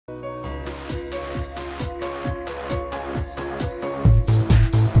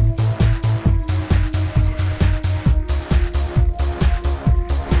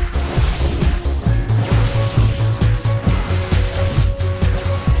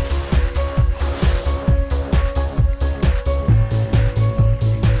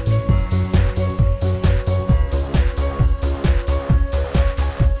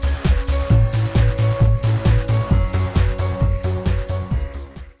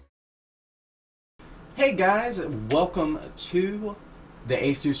Hey guys, welcome to the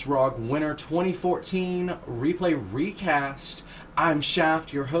ASUS RoG Winter 2014 Replay Recast. I'm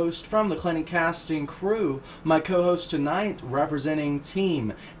Shaft, your host from the Clenny Casting crew. My co-host tonight, representing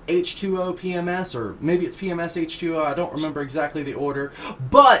Team H2O PMS, or maybe it's PMS H2O, I don't remember exactly the order,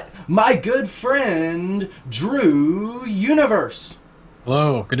 but my good friend, DrewUniverse.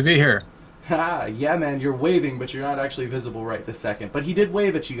 Hello, good to be here. Ha, yeah man, you're waving, but you're not actually visible right this second. But he did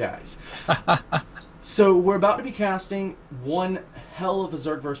wave at you guys. So we're about to be casting one hell of a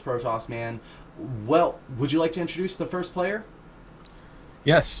Zergverse Protoss, man. Well, would you like to introduce the first player?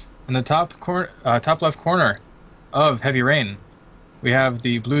 Yes, in the top left corner of Heavy Rain, we have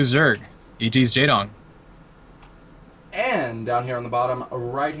the blue Zerg, EG's Jaedong. And down here on the bottom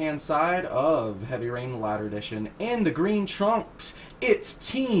right-hand side of Heavy Rain Ladder Edition, in the green trunks, it's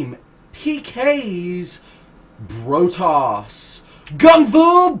Team PK's Protoss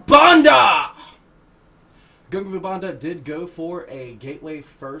GungFuBanda! GungFuBanda did go for a Gateway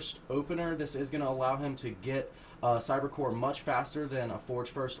First opener. This is going to allow him to get Cybercore much faster than a Forge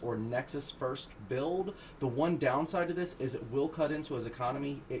First or Nexus First build. The one downside to this is it will cut into his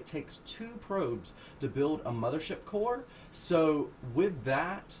economy. It takes 2 probes to build a mothership core. So with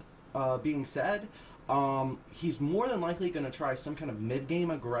that being said, he's more than likely going to try some kind of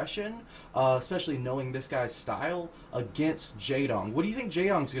mid-game aggression, especially knowing this guy's style, against Jaedong. What do you think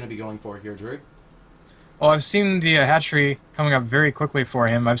Jaedong's going to be going for here, Drew? Well, I've seen the hatchery coming up very quickly for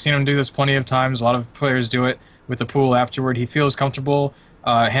him. I've seen him do this plenty of times. A lot of players do it with the pool afterward. He feels comfortable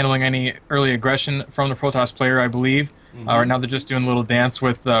handling any early aggression from the Protoss player, I believe. Right now they're just doing a little dance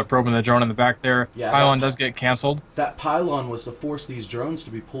with probing the drone in the back there. Yeah, Pylon does get canceled. That pylon was to force these drones to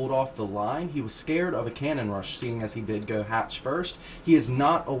be pulled off the line. He was scared of a cannon rush, seeing as he did go hatch first. He is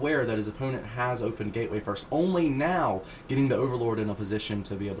not aware that his opponent has opened gateway first, only now getting the Overlord in a position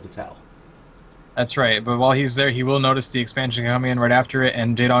to be able to tell. That's right, but while he's there, he will notice the expansion coming in right after it,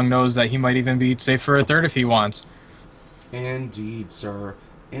 and Jaedong knows that he might even be safe for a third if he wants. Indeed, sir.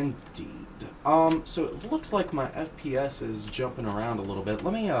 Indeed. So it looks like my FPS is jumping around a little bit.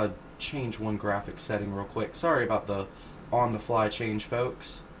 Let me change one graphic setting real quick. Sorry about the on-the-fly change,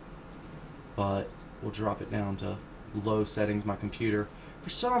 folks. But we'll drop it down to low settings. My computer, for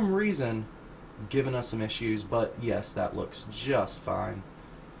some reason, giving us some issues, but yes, that looks just fine.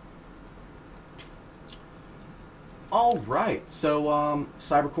 Alright, so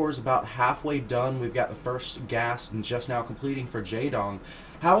Cybercore is about halfway done. We've got the first gas and just now completing for Jaedong.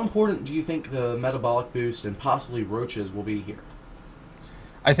 How important do you think the metabolic boost and possibly roaches will be here?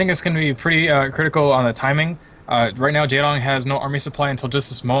 I think it's going to be pretty critical on the timing. Right now, Jaedong has no army supply until just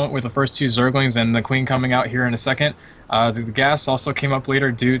this moment with the first 2 Zerglings and the Queen coming out here in a second. The gas also came up later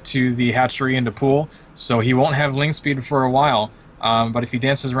due to the hatchery into pool, so he won't have link speed for a while. But if he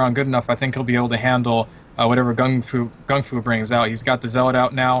dances around good enough, I think he'll be able to handle whatever GungFu brings out. He's got the Zealot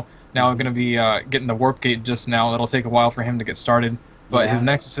out now. Now going to be getting the Warp Gate just now. It'll take a while for him to get started. But his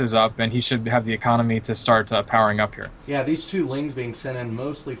Nexus is up, and he should have the economy to start powering up here. Yeah, these 2 Lings being sent in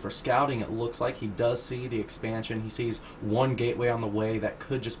mostly for scouting, it looks like. He does see the expansion. He sees one gateway on the way that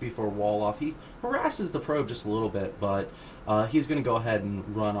could just be for a wall off. He harasses the probe just a little bit, but he's going to go ahead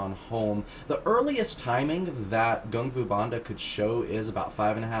and run on home. The earliest timing that GungFuBanda could show is about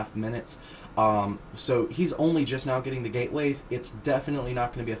 5.5 minutes. So he's only just now getting the gateways. It's definitely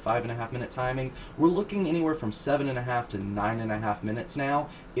not going to be a 5.5 minute timing. We're looking anywhere from 7.5 to 9.5 minutes now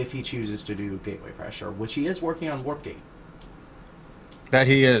if he chooses to do gateway pressure, which he is working on Warp Gate. That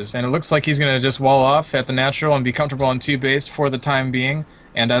he is, and it looks like he's going to just wall off at the natural and be comfortable on 2 base for the time being.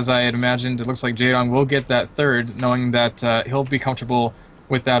 And as I had imagined, it looks like Jaedong will get that third, knowing that he'll be comfortable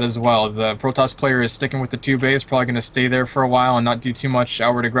with that as well. The Protoss player is sticking with the 2 base, probably going to stay there for a while and not do too much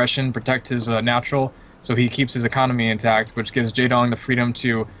outward aggression, protect his natural, so he keeps his economy intact, which gives Jaedong the freedom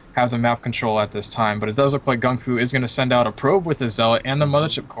to have the map control at this time. But it does look like GungFu is going to send out a probe with his Zealot and the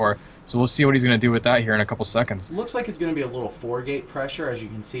Mothership Core, so we'll see what he's going to do with that here in a couple seconds. Looks like it's going to be a little 4-gate pressure. As you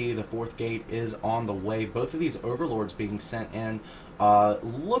can see, the 4th gate is on the way. Both of these Overlords being sent in.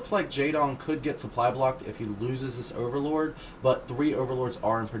 Looks like Jaedong could get supply blocked if he loses this Overlord, but 3 Overlords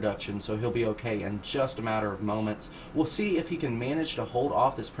are in production, so he'll be okay in just a matter of moments. We'll see if he can manage to hold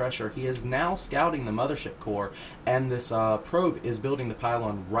off this pressure. He is now scouting the Mothership Core, and this probe is building the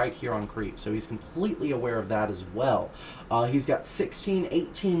pylon right here on creep, so he's completely aware of that as well. He's got 16,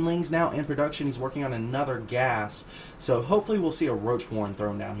 18 Lings now in production. He's working on another gas, so hopefully we'll see a Roach Warren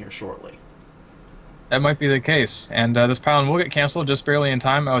thrown down here shortly. That might be the case, and this pylon will get canceled just barely in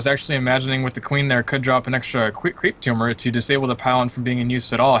time. I was actually imagining with the Queen there could drop an extra creep tumor to disable the pylon from being in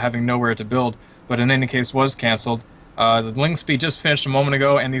use at all, having nowhere to build, but in any case was canceled. The Ling speed just finished a moment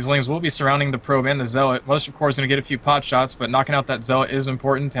ago, and these Lings will be surrounding the probe and the Zealot. Mothership Core is going to get a few pot shots, but knocking out that Zealot is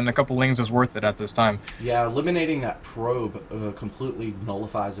important, and a couple Lings is worth it at this time. Yeah, eliminating that probe completely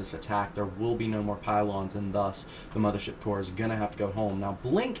nullifies this attack. There will be no more pylons, and thus the Mothership Core is going to have to go home. Now,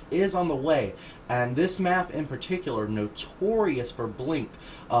 Blink is on the way, and this map in particular, notorious for Blink,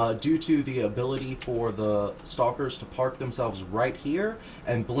 due to the ability for the Stalkers to park themselves right here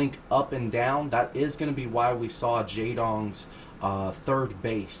and blink up and down. That is going to be why we saw Jaedong's third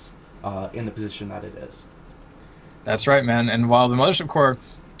base in the position that it is. That's right, man. And while the Mothership Core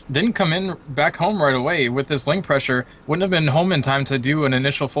didn't come in back home right away with this Ling pressure, wouldn't have been home in time to do an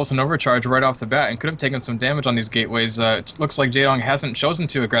initial Fulton overcharge right off the bat, and could have taken some damage on these gateways. It looks like Jaedong hasn't chosen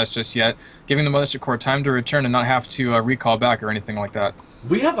to aggress just yet, giving the Mothership Core time to return and not have to recall back or anything like that.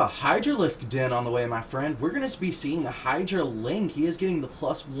 We have a Hydralisk den on the way, my friend. We're going to be seeing a Hydra-Ling. He is getting the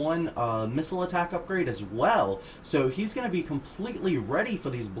 +1 missile attack upgrade as well. So he's going to be completely ready for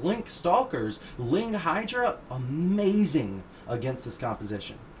these Blink Stalkers. Ling Hydra, amazing against this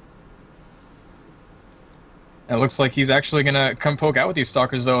composition. It looks like he's actually going to come poke out with these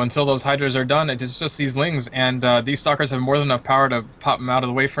Stalkers, though. Until those Hydras are done, it's just these Lings, and these Stalkers have more than enough power to pop them out of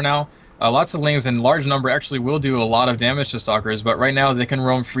the way for now. Lots of Lings in large number actually will do a lot of damage to Stalkers, but right now they can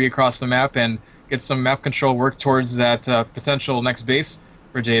roam free across the map and get some map control, work towards that potential next base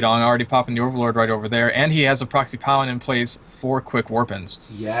for Jaedong, already popping the Overlord right over there, and he has a proxy pylon in place for quick warp-ins.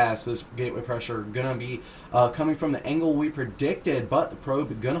 Yes, this gateway pressure gonna be coming from the angle we predicted, but the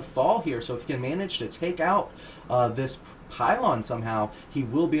probe gonna fall here, so if he can manage to take out this pylon somehow, he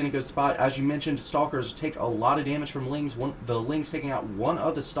will be in a good spot. As you mentioned, Stalkers take a lot of damage from Lings, the Lings taking out one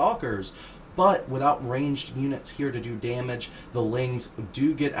of the Stalkers, but without ranged units here to do damage, the Lings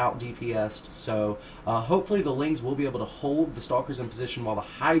do get out DPS'd, so hopefully the Lings will be able to hold the Stalkers in position while the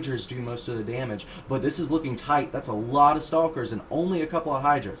Hydras do most of the damage, but this is looking tight. That's a lot of Stalkers and only a couple of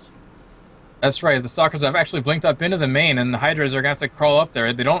Hydras. That's right, the Stalkers have actually blinked up into the main, and the Hydras are going to have to crawl up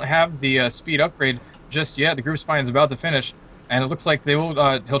there. They don't have the speed upgrade just yet. The group spine is about to finish, and it looks like they will.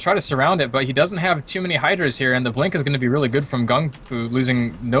 He'll try to surround it, but he doesn't have too many Hydras here, and the blink is going to be really good from GungFu,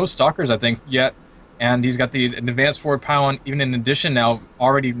 losing no Stalkers, I think, yet. And he's got the advanced forward pylon, even in addition now,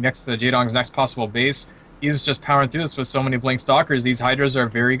 already next to Jaedong's next possible base. He's just powering through this with so many Blink Stalkers. These Hydras are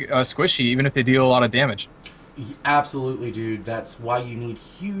very squishy, even if they deal a lot of damage. Absolutely, dude. That's why you need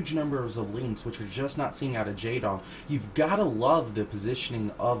huge numbers of Lings, which we're just not seeing out of Jaedong. You've got to love the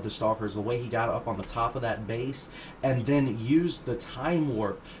positioning of the Stalkers, the way he got up on the top of that base, and then used the time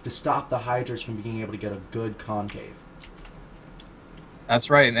warp to stop the Hydras from being able to get a good concave. That's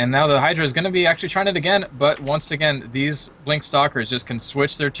right, and now the Hydra is going to be actually trying it again, but once again, these Blink Stalkers just can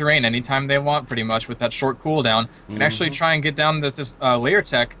switch their terrain anytime they want, pretty much, with that short cooldown, and actually try and get down this layer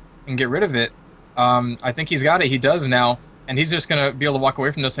tech and get rid of it. I think he's got it. He does now, and he's just going to be able to walk away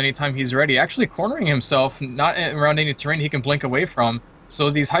from this anytime he's ready, actually cornering himself, not around any terrain he can blink away from.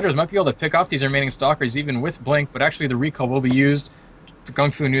 So these Hydras might be able to pick off these remaining Stalkers even with blink, but actually the recall will be used.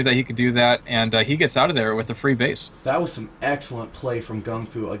 GungFu knew that he could do that, and he gets out of there with the free base. That was some excellent play from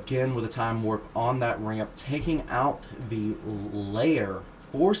GungFu, again with a time warp on that ramp, taking out the layer,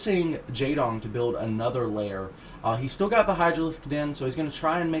 forcing Jaedong to build another layer. He's still got the Hydralisk den, so he's going to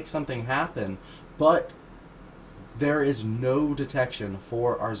try and make something happen, but there is no detection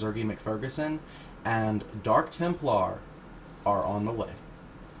for our Zergy McFerguson, and Dark Templar are on the way.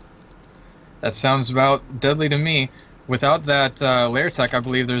 That sounds about deadly to me. Without that layer tech, I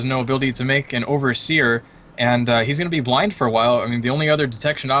believe there's no ability to make an Overseer, and he's going to be blind for a while. I mean, the only other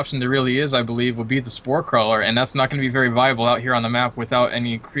detection option there really is, I believe, would be the Spore Crawler, and that's not going to be very viable out here on the map without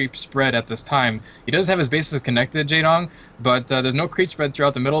any creep spread at this time. He does have his bases connected, Jaedong, but there's no creep spread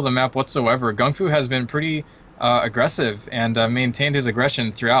throughout the middle of the map whatsoever. GungFu has been pretty aggressive and maintained his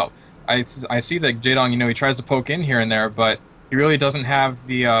aggression throughout. I see that Jaedong, you know, he tries to poke in here and there, but he really doesn't have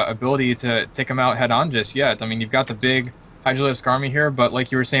the ability to take him out head-on just yet. I mean, you've got the big Hydralisk army here, but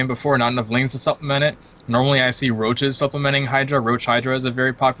like you were saying before, not enough Lings to supplement it. Normally I see roaches supplementing Hydra. Roach Hydra is a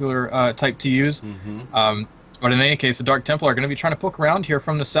very popular type to use. But in any case, the Dark Templar are going to be trying to poke around here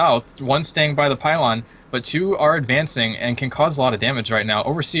from the south. One staying by the pylon, but two are advancing and can cause a lot of damage right now.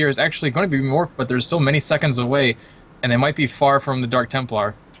 Overseer is actually going to be more, but there's still many seconds away, and they might be far from the Dark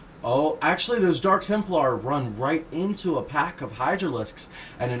Templar. Oh, actually, those Dark Templar run right into a pack of Hydralisks,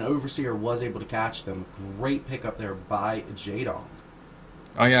 and an Overseer was able to catch them. Great pickup there by Jaedong.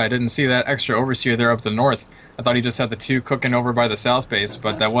 Oh yeah, I didn't see that extra Overseer there up the north. I thought he just had the two cooking over by the south base,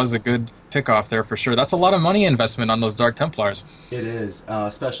 but that was a good pickoff there for sure. That's a lot of money investment on those Dark Templars. It is,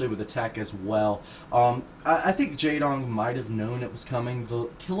 especially with the tech as well. I think Jaedong might have known it was coming.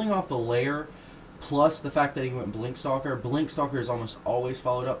 Killing off the layer plus the fact that he went Blink Stalker. Blink Stalker is almost always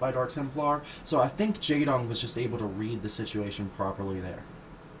followed up by Dark Templar, so I think Jaedong was just able to read the situation properly there.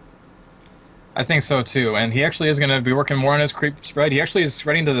 I think so too, and he actually is going to be working more on his creep spread. He actually is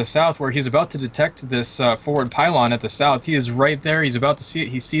spreading to the south, where he's about to detect this forward pylon at the south. He is right there. He's about to see it.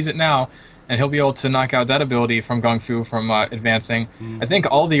 He sees it now, and he'll be able to knock out that ability from GungFu from advancing. I think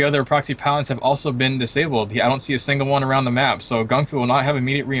all the other proxy pylons have also been disabled. I don't see a single one around the map, so GungFu will not have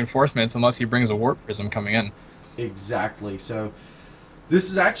immediate reinforcements unless he brings a warp prism coming in. Exactly. So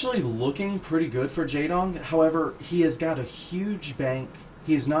this is actually looking pretty good for Jaedong. However, he has got a huge bank.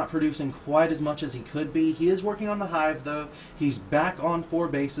 He's not producing quite as much as he could be. He is working on the Hive, though. He's back on 4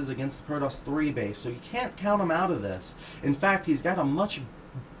 bases against the Protoss 3 base, so you can't count him out of this. In fact, he's got a much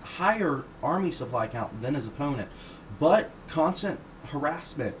higher army supply count than his opponent, but constant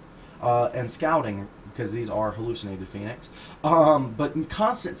harassment and scouting, because these are hallucinated Phoenix, but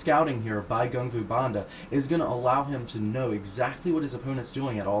constant scouting here by GungFuBanda is going to allow him to know exactly what his opponent's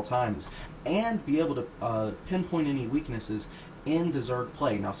doing at all times and be able to pinpoint any weaknesses in the Zerg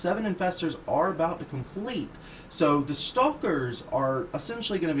play. Now, 7 Infestors are about to complete, so the Stalkers are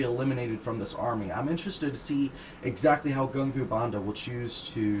essentially going to be eliminated from this army. I'm interested to see exactly how GungFuBanda will choose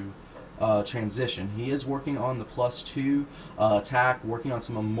to transition. He is working on the +2 attack, working on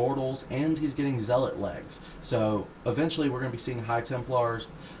some Immortals, and he's getting Zealot legs. So eventually we're going to be seeing High Templars,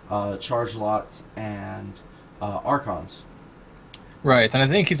 Charge Lots, and Archons. Right, and I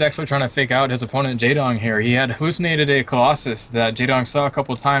think he's actually trying to fake out his opponent Jaedong here. He had hallucinated a Colossus that Jaedong saw a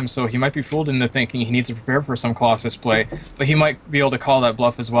couple times, so he might be fooled into thinking he needs to prepare for some Colossus play, but he might be able to call that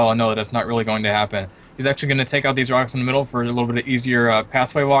bluff as well and know that it's not really going to happen. He's actually going to take out these rocks in the middle for a little bit of easier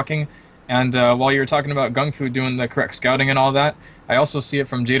pathway walking. And while you're talking about GungFu doing the correct scouting and all that, I also see it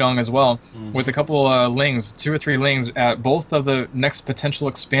from Jaedong as well, with a couple Lings, 2 or 3 Lings at both of the next potential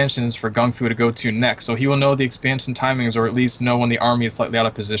expansions for GungFu to go to next. So he will know the expansion timings, or at least know when the army is slightly out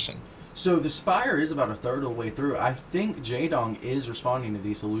of position. So the Spire is about a third of the way through. I think Jaedong is responding to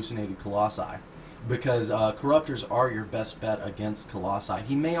these hallucinated Colossi, because Corruptors are your best bet against Colossi.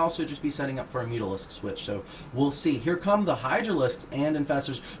 He may also just be setting up for a Mutalisk switch, so we'll see. Here come the Hydralisks and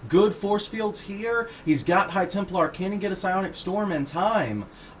Infestors. Good force fields here. He's got High Templar. Can he get a Psionic Storm in time?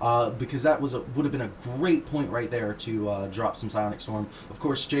 Because that would have been a great point right there to drop some Psionic Storm. Of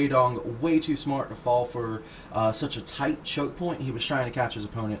course, Jaedong, way too smart to fall for such a tight choke point. He was trying to catch his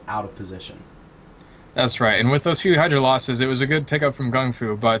opponent out of position. That's right, and with those few Hydra losses, it was a good pickup from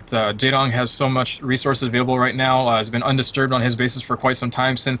GungFu, but Jaedong has so much resources available right now, has been undisturbed on his bases for quite some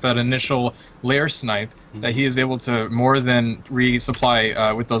time since that initial lair snipe, that he is able to more than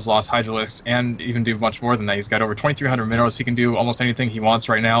resupply with those lost Hydralisks, and even do much more than that. He's got over 2,300 minerals. He can do almost anything he wants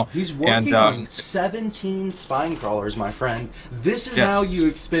right now. He's working on 17 Spine Crawlers, my friend. This is how you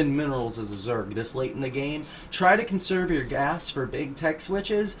expend minerals as a Zerg this late in the game. Try to conserve your gas for big tech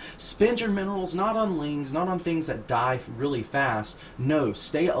switches. Spend your minerals not on Lings, not on things that die really fast. No,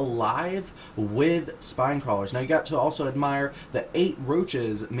 stay alive with Spine Crawlers. Now you got to also admire the 8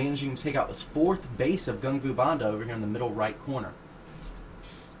 roaches managing to take out this 4th base of GungFuBanda over here in the middle right corner.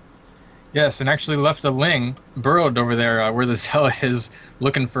 Yes, and actually left a Ling burrowed over there where the Zealot is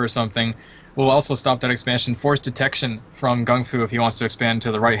looking for something. Will also stop that expansion, force detection from GungFu if he wants to expand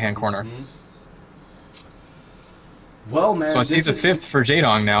to the right-hand corner. Well, man, so I see the 5th for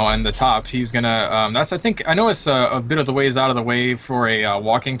Jaedong now on the top. He's gonna. That's, I think, I know it's a bit of the ways out of the way for a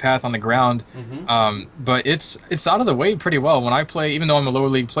walking path on the ground, but it's out of the way pretty well. When I play, even though I'm a lower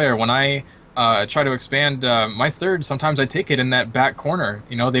league player, when I try to expand my 3rd, sometimes I take it in that back corner.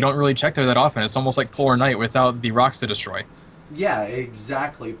 You know, they don't really check there that often. It's almost like Polar Night without the rocks to destroy. Yeah,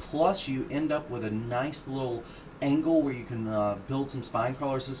 exactly. Plus, you end up with a nice little angle where you can build some Spine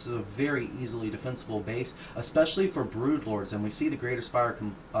Crawlers. This is a very easily defensible base, especially for Broodlords, and we see the Greater Spire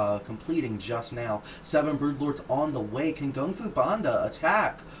completing just now. 7 Broodlords on the way. Can GungFuBanda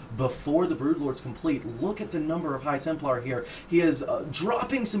attack before the Broodlords complete? Look at the number of High Templar here. He is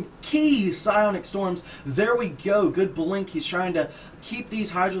dropping some key Psionic Storms. There we go. Good blink. He's trying to keep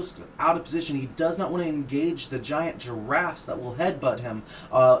these Hydralisks out of position. He does not want to engage the giant giraffes that will headbutt him.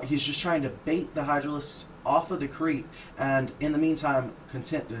 He's just trying to bait the Hydralisks off of the creep, and in the meantime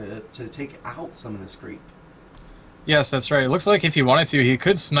content to take out some of this creep. Yes, that's right. It looks like if he wanted to, he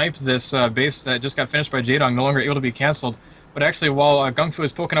could snipe this base that just got finished by Jaedong, no longer able to be cancelled. But actually, while GungFu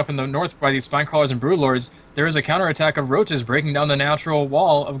is poking up in the north by these Spine Crawlers and Broodlords, there is a counterattack of roaches breaking down the natural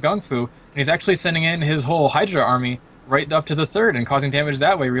wall of GungFu, and he's actually sending in his whole Hydra army right up to the 3rd and causing damage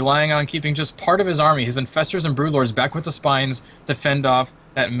that way, relying on keeping just part of his army, his Infestors and Broodlords, back with the Spines to fend off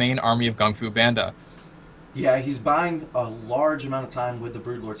that main army of GungFuBanda. Yeah, he's buying a large amount of time with the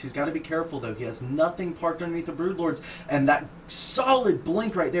Broodlords. He's got to be careful, though. He has nothing parked underneath the Broodlords, and that solid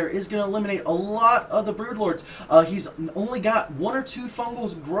blink right there is going to eliminate a lot of the Broodlords. He's only got 1 or 2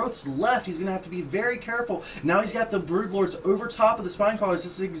 fungal growths left. He's going to have to be very careful. Now he's got the Broodlords over top of the Spinecrawlers.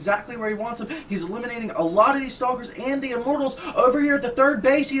 This is exactly where he wants them. He's eliminating a lot of these Stalkers and the Immortals. Over here at the third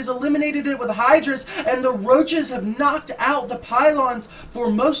base, he has eliminated it with Hydras, and the Roaches have knocked out the pylons for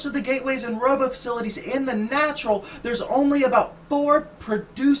most of the gateways and robo facilities in the natural. There's only about 4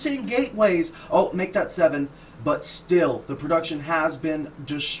 producing gateways. Oh, make that 7. But still, the production has been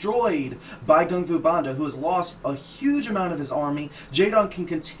destroyed by GungFuBanda, who has lost a huge amount of his army. Jaedong can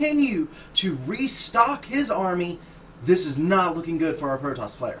continue to restock his army. This is not looking good for our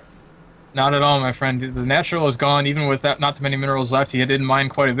Protoss player. Not at all, my friend. The natural is gone, even with that not too many minerals left. He did mine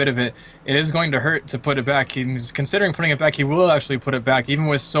quite a bit of it. It is going to hurt to put it back. He's considering putting it back. He will actually put it back, even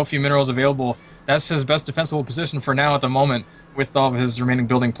with so few minerals available. That's his best defensible position for now at the moment, with all of his remaining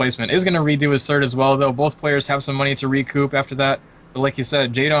building placement. Is going to redo his third as well, though. Both players have some money to recoup after that. But like you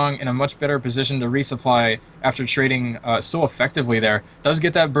said, Jaedong in a much better position to resupply after trading so effectively there. Does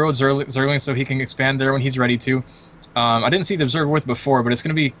get that Burrowed Zergling so he can expand there when he's ready to. I didn't see the Observe Worth before, but it's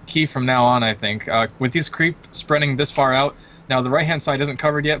going to be key from now on, I think. With these creep spreading this far out, now the right-hand side isn't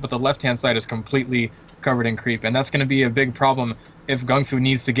covered yet, but the left-hand side is completely covered in creep, and that's going to be a big problem if GungFu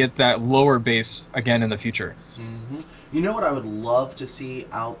needs to get that lower base again in the future. You know what I would love to see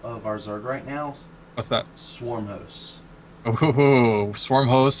out of our Zerg right now? What's that? Swarm hosts. Ooh, Swarm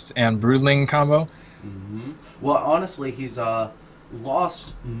Host and Broodling combo? Well, honestly, he's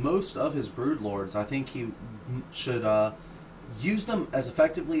lost most of his Broodlords. I think he should use them as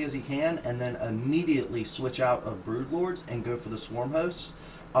effectively as he can, and then immediately switch out of Broodlords and go for the Swarm Hosts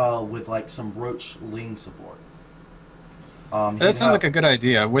with like some Roach-Ling support. That sounds like a good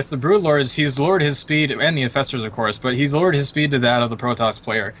idea. With the Broodlords, he's lowered his speed, and the Infestors, of course, but he's lowered his speed to that of the Protoss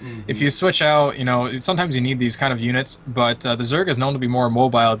player. If you switch out, you know, sometimes you need these kind of units, but the Zerg is known to be more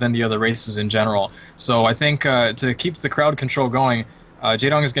mobile than the other races in general. So I think to keep the crowd control going,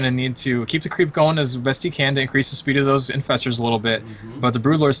 Jaedong is going to need to keep the creep going as best he can to increase the speed of those Infestors a little bit, but the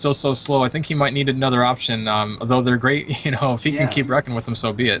Broodlord is still so slow. I think he might need another option, although they're great, you know, if he can keep wrecking with them,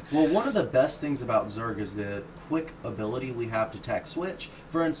 so be it. Well, one of the best things about Zerg is the quick ability we have to tech switch.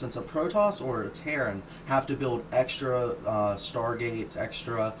 For instance, a Protoss or a Terran have to build extra Stargates,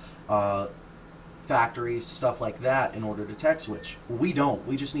 extra factories, stuff like that in order to tech switch. We don't.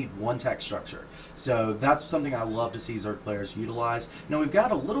 We just need one tech structure. So that's something I love to see Zerg players utilize. Now we've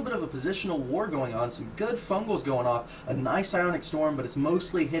got a little bit of a positional war going on, some good fungals going off, a nice Ionic Storm, but it's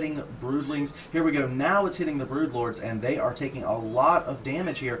mostly hitting Broodlings. Here we go. Now it's hitting the Broodlords, and they are taking a lot of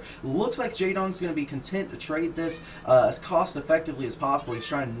damage here. Looks like Jaedong's going to be content to trade this as cost effectively as possible. He's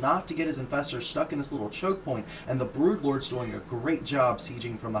trying not to get his Infestors stuck in this little choke point, and the Broodlord's doing a great job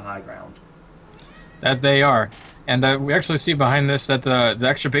sieging from the high ground. That they are. And we actually see behind this that the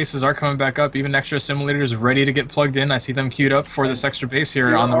extra bases are coming back up, even extra simulators ready to get plugged in. I see them queued up for this extra base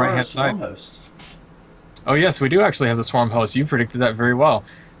here on the right-hand side. Hosts. Oh yes, we do actually have the Swarm Host. You predicted that very well.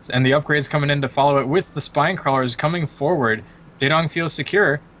 And the upgrades coming in to follow it with the Spine Crawlers coming forward. Jaedong feels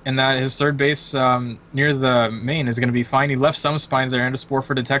secure in that his third base near the main is going to be fine. He left some spines there and a spore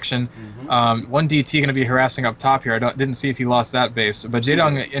for detection. One DT going to be harassing up top here. I didn't see if he lost that base. But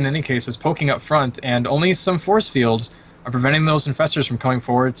Jaedong, in any case, is poking up front, and only some force fields are preventing those Infestors from coming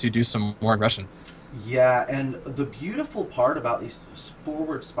forward to do some more aggression. Yeah, and the beautiful part about these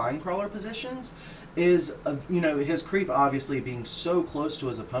forward spine crawler positions is, you know, his creep obviously being so close to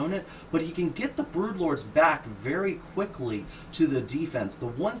his opponent, but he can get the Broodlords back very quickly to the defense. The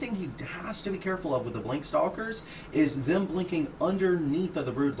one thing he has to be careful of with the Blink Stalkers is them blinking underneath of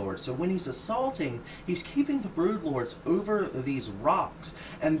the Broodlords. So when he's assaulting, he's keeping the Broodlords over these rocks,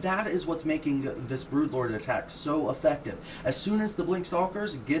 and that is what's making this Broodlord attack so effective. As soon as the Blink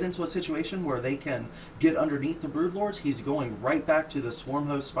Stalkers get into a situation where they can get underneath the Broodlords, he's going right back to the Swarm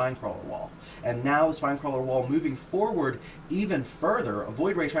Host Spinecrawler wall. And now the Spinecrawler wall moving forward even further. A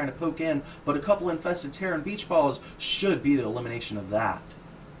Void Ray trying to poke in, but a couple infested Terran Beach Balls should be the elimination of that.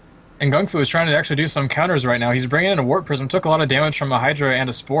 And GungFu is trying to actually do some counters right now. He's bringing in a Warp Prism, took a lot of damage from a Hydra and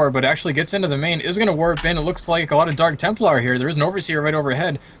a Spore, but actually gets into the main, is going to warp in. It looks like a lot of Dark Templar here. There is an Overseer right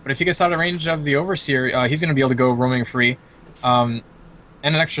overhead, but if he gets out of range of the Overseer, he's going to be able to go roaming free. And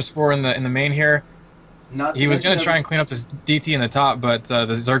an extra Spore in the main here. He was going to try and clean up this DT in the top, but the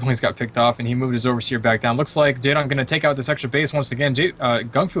Zerglings got picked off, and he moved his Overseer back down. Looks like Jaedong going to take out this extra base once again.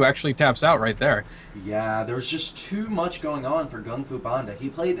 GungFu actually taps out right there. Yeah, there was just too much going on for GungFuBanda. He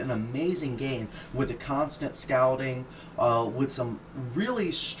played an amazing game with the constant scouting, with some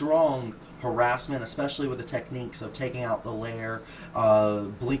really strong harassment, especially with the techniques of taking out the lair,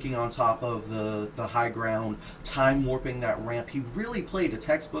 blinking on top of the high ground, time warping that ramp. He really played a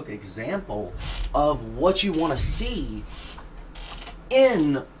textbook example of what you want to see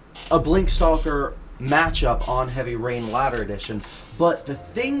in a Blink Stalker matchup on Heavy Rain Ladder Edition. But the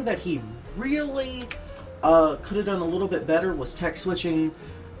thing that he really could have done a little bit better was tech switching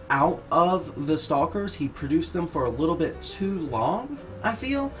out of the Stalkers. He produced them for a little bit too long, I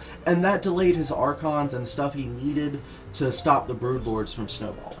feel, and that delayed his Archons and the stuff he needed to stop the Broodlords from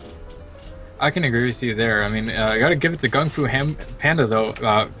snowballing. I can agree with you there. I mean, I got to give it to GungFuBanda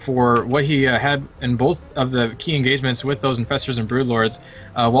though for what he had in both of the key engagements with those Infestors and Broodlords.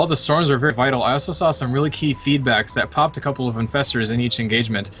 While the storms were very vital, I also saw some really key feedbacks that popped a couple of Infestors in each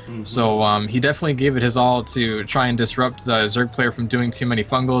engagement. So he definitely gave it his all to try and disrupt the Zerg player from doing too many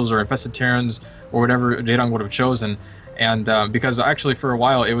Fungals or Infested Terrans or whatever Jaedong would have chosen. And because actually for a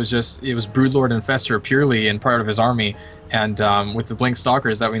while it was Broodlord Infestor purely in part of his army, and with the Blink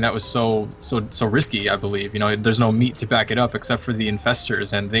Stalkers, I mean that was so risky. I believe, you know, there's no meat to back it up except for the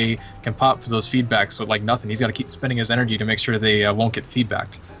Infestors, and they can pop those feedbacks with like nothing. He's got to keep spending his energy to make sure they won't get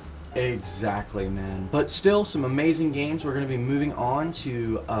feedbacked. Exactly, man. But still, some amazing games. We're going to be moving on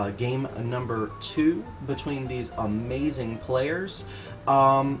to game number 2 between these amazing players.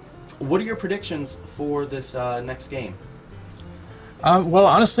 What are your predictions for this next game? Well,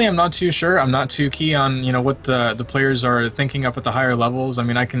 honestly, I'm not too sure. I'm not too key on, you know, what the players are thinking up at the higher levels. I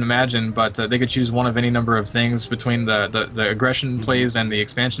mean, I can imagine, but they could choose one of any number of things between the aggression plays and the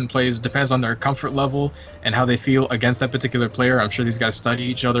expansion plays. It depends on their comfort level and how they feel against that particular player. I'm sure these guys study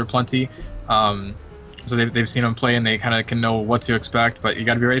each other plenty. So they've seen them play and they kind of can know what to expect, but you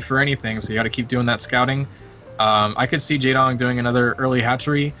got to be ready for anything, so you got to keep doing that scouting. I could see Jaedong doing another early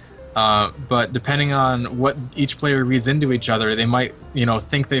hatchery. But depending on what each player reads into each other, they might, you know,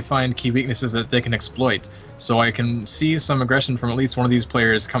 think they find key weaknesses that they can exploit. So I can see some aggression from at least one of these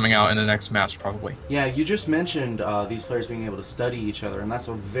players coming out in the next match, probably. Yeah, you just mentioned these players being able to study each other, and that's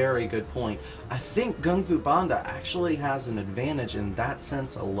a very good point. I think GungFuBanda actually has an advantage in that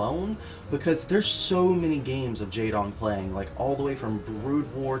sense alone, because there's so many games of Jaedong playing, like all the way from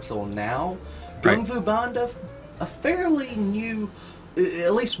Brood War till now. Right. GungFuBanda, a fairly new,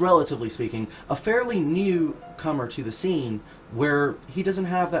 at least relatively speaking, a fairly newcomer to the scene where he doesn't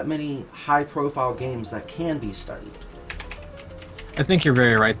have that many high-profile games that can be studied. I think you're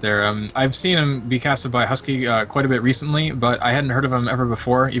very right there. I've seen him be casted by Husky quite a bit recently, but I hadn't heard of him ever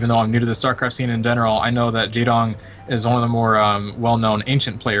before, even though I'm new to the StarCraft scene in general. I know that Jaedong is one of the more well-known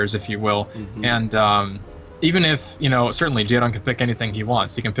ancient players, if you will, and even if, you know, certainly Jaedong can pick anything he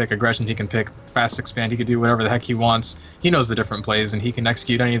wants. He can pick aggression, he can pick fast expand, he can do whatever the heck he wants. He knows the different plays and he can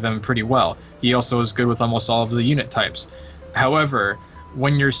execute any of them pretty well. He also is good with almost all of the unit types. However,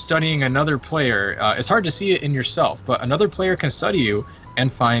 when you're studying another player, it's hard to see it in yourself, but another player can study you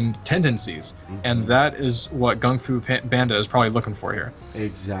and find tendencies, and that is what GungFuBanda is probably looking for here.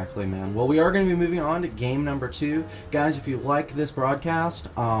 Exactly, man. Well, we are going to be moving on to game number 2. Guys, if you like this broadcast,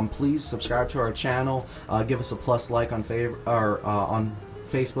 please subscribe to our channel. Give us a plus like on on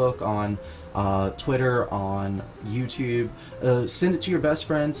Facebook, on Twitter, on YouTube. Send it to your best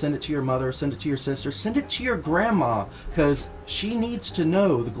friend, send it to your mother, send it to your sister, send it to your grandma, because she needs to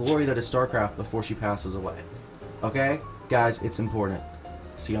know the glory that is StarCraft before she passes away. Okay? Guys, it's important.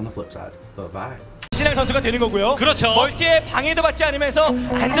 See you on the flip side. Bye-bye. 신앙 선수가 되는 거고요. 그렇죠. 멀티에 방해도 받지 않으면서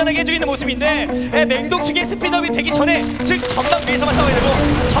안전하게 해주고 있는 모습인데 맹독충의 스피드업이 되기 전에 즉 전방 위에서만 싸워야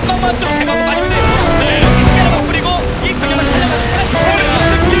되고 전방만 좀 제거하고 맞으면 돼요. 네.